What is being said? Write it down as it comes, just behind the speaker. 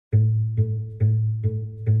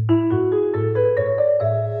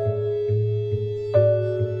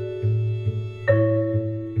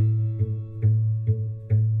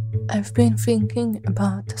I've been thinking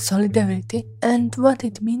about solidarity and what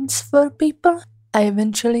it means for people. I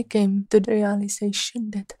eventually came to the realization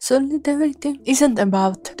that solidarity isn't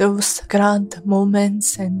about those grand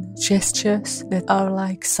moments and gestures that are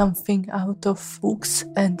like something out of books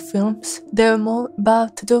and films. They're more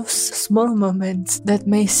about those small moments that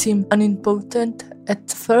may seem unimportant at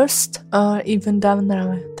first or even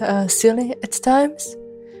downright silly at times,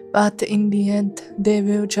 but in the end they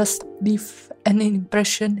will just leave an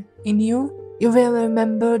impression in you. You will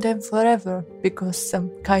remember them forever because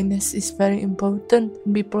kindness is very important.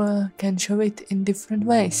 People can show it in different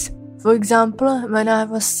ways. For example, when I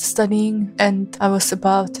was studying and I was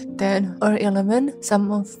about 10 or 11,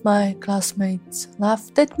 some of my classmates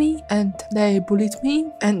laughed at me and they bullied me,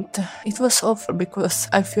 and it was awful because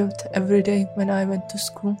I felt every day when I went to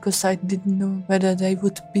school because I didn't know whether they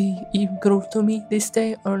would be even cruel to me this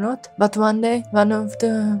day or not. But one day, one of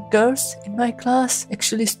the girls in my class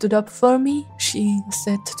actually stood up for me. She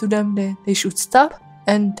said to them that they should stop,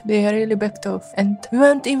 and they really backed off. And we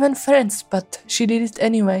weren't even friends, but she did it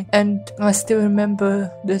anyway. And I still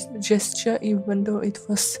remember the gesture even though it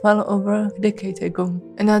was well over a decade ago.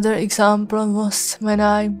 Another example was when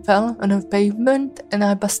I fell on a pavement and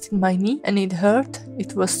I busted my knee and it hurt.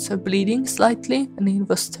 It was bleeding slightly and it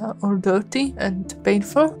was all dirty and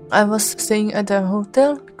painful. I was staying at a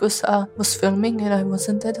hotel because I was filming and I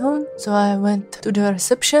wasn't at home. So I went to the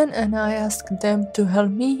reception and I asked them to help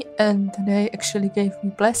me, and they actually gave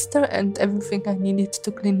me plaster and everything I needed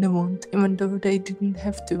to clean the wound, even though they didn't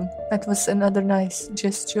have to. That was another nice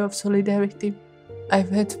gesture of solidarity. I've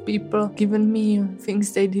had people giving me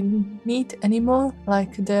things they didn't need anymore,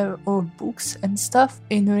 like their old books and stuff.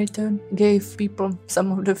 In return, gave people some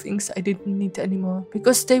of the things I didn't need anymore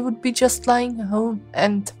because they would be just lying home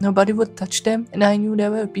and nobody would touch them. And I knew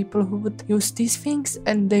there were people who would use these things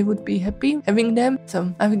and they would be happy having them.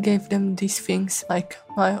 So I gave them these things, like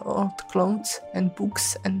my old clothes and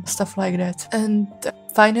books and stuff like that. And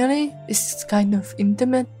finally, it's kind of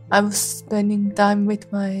intimate. I was spending time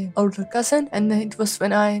with my older cousin, and it was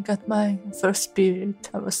when I got my first period.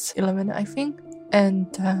 I was 11, I think. And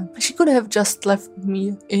she could have just left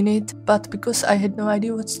me in it, but because I had no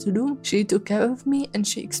idea what to do, she took care of me and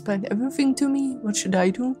she explained everything to me. What should I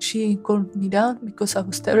do? She calmed me down because I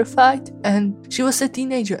was terrified, and she was a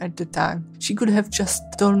teenager at the time. She could have just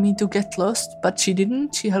told me to get lost, but she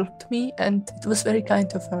didn't. She helped me, and it was very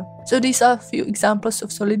kind of her. So these are a few examples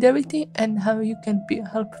of solidarity and how you can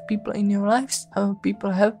help people in your lives, how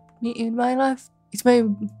people help me in my life. It may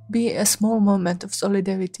be a small moment of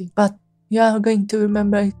solidarity, but you are going to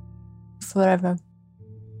remember it forever.